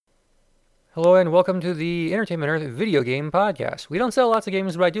Hello and welcome to the Entertainment Earth video game podcast. We don't sell lots of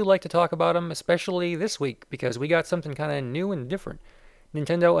games, but I do like to talk about them, especially this week because we got something kind of new and different.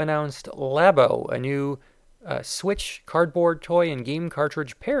 Nintendo announced Labo, a new Switch cardboard toy and game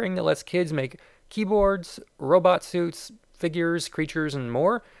cartridge pairing that lets kids make keyboards, robot suits, figures, creatures, and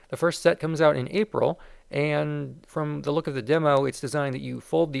more. The first set comes out in April, and from the look of the demo, it's designed that you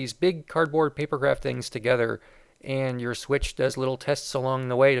fold these big cardboard papercraft things together and your Switch does little tests along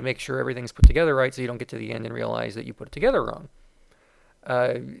the way to make sure everything's put together right so you don't get to the end and realize that you put it together wrong.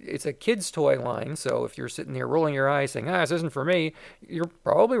 It's a kid's toy line, so if you're sitting there rolling your eyes saying, this isn't for me, you're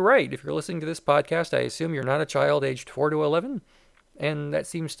probably right. If you're listening to this podcast, I assume you're not a child aged 4 to 11, and that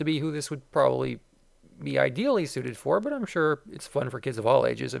seems to be who this would probably be ideally suited for, but I'm sure it's fun for kids of all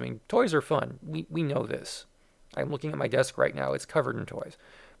ages. I mean, toys are fun. We know this. I'm looking at my desk right now. It's covered in toys,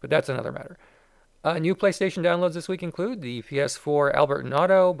 but that's another matter. New PlayStation downloads this week include the PS4 Albert and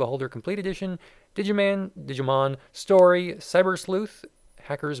Otto, Beholder Complete Edition, Digimon Story, Cyber Sleuth,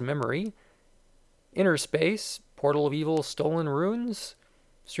 Hacker's Memory, Inner Space, Portal of Evil Stolen Runes,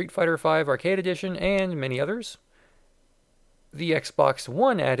 Street Fighter V Arcade Edition, and many others. The Xbox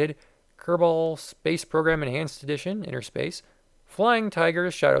One added Kerbal Space Program Enhanced Edition, Inner Space, Flying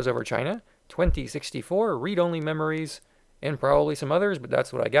Tigers Shadows over China, 2064 Read-Only Memories, and probably some others, but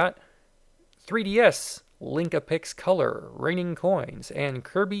that's what I got. 3DS, Link-A-Pix Color, Raining Coins, and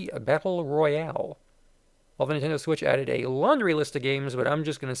Kirby Battle Royale. While the Nintendo Switch added a laundry list of games, but I'm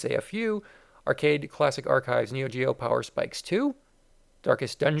just going to say a few. Arcade Classic Archives Neo Geo Power Spikes 2,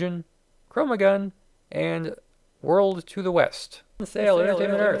 Darkest Dungeon, Chromagun, and World to the West. On sale at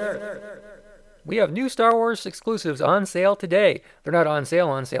Entertainment Earth. We have new Star Wars exclusives on sale today. They're not on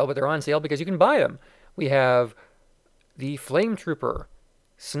sale, but they're on sale because you can buy them. We have the Flame Trooper,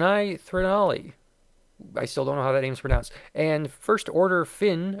 Snai Threnali, I still don't know how that name's pronounced, and First Order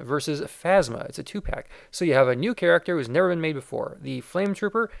Finn versus Phasma. It's a 2-pack. So you have a new character who's never been made before. The Flame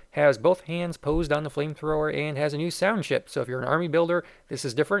Trooper has both hands posed on the flamethrower and has a new sound chip. So if you're an army builder, this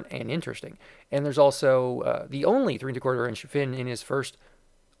is different and interesting. And there's also the only 3¼ inch Finn in his First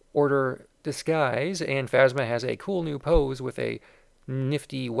Order disguise, and Phasma has a cool new pose with a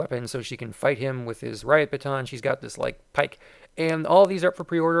nifty weapon so she can fight him with his riot baton. She's got this pike. And all of these are up for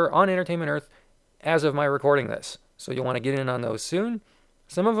pre-order on Entertainment Earth as of my recording this. So you'll want to get in on those soon.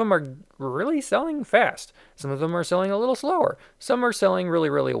 Some of them are really selling fast. Some of them are selling a little slower. Some are selling really,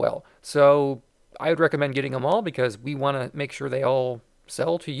 really well. So I would recommend getting them all because we want to make sure they all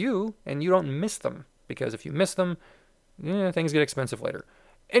sell to you and you don't miss them. Because if you miss them, things get expensive later.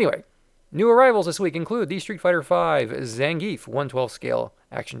 Anyway, new arrivals this week include the Street Fighter V Zangief 1/12 scale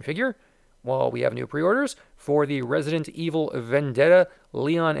action figure, while we have new pre-orders for the Resident Evil Vendetta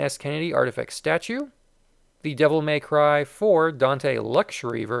Leon S. Kennedy Artifact statue, the Devil May Cry 4 Dante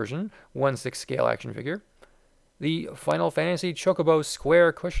Luxury version 1/6 scale action figure, the Final Fantasy Chocobo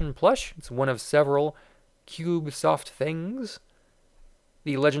Square Cushion Plush, it's one of several cube soft things,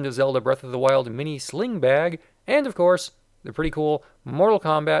 the Legend of Zelda Breath of the Wild mini sling bag, and of course, the pretty cool Mortal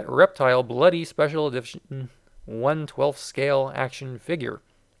Kombat Reptile Bloody Special Edition 1/12 scale action figure.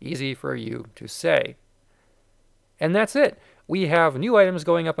 Easy for you to say. And that's it. We have new items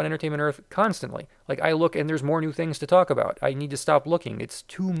going up on Entertainment Earth constantly. I look and there's more new things to talk about. I need to stop looking. It's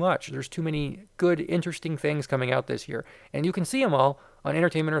too much. There's too many good, interesting things coming out this year. And you can see them all on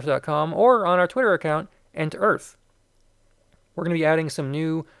entertainmentearth.com or on our Twitter account, EntEarth. We're going to be adding some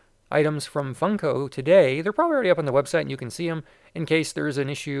new items from Funko today. They're probably already up on the website and you can see them. In case there's an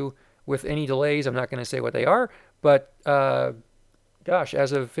issue with any delays, I'm not going to say what they are, but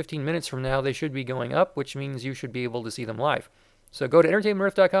as of 15 minutes from now, they should be going up, which means you should be able to see them live. So go to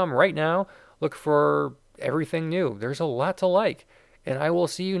entertainmentearth.com right now. Look for everything new. There's a lot to like. And I will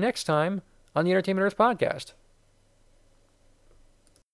see you next time on the Entertainment Earth podcast.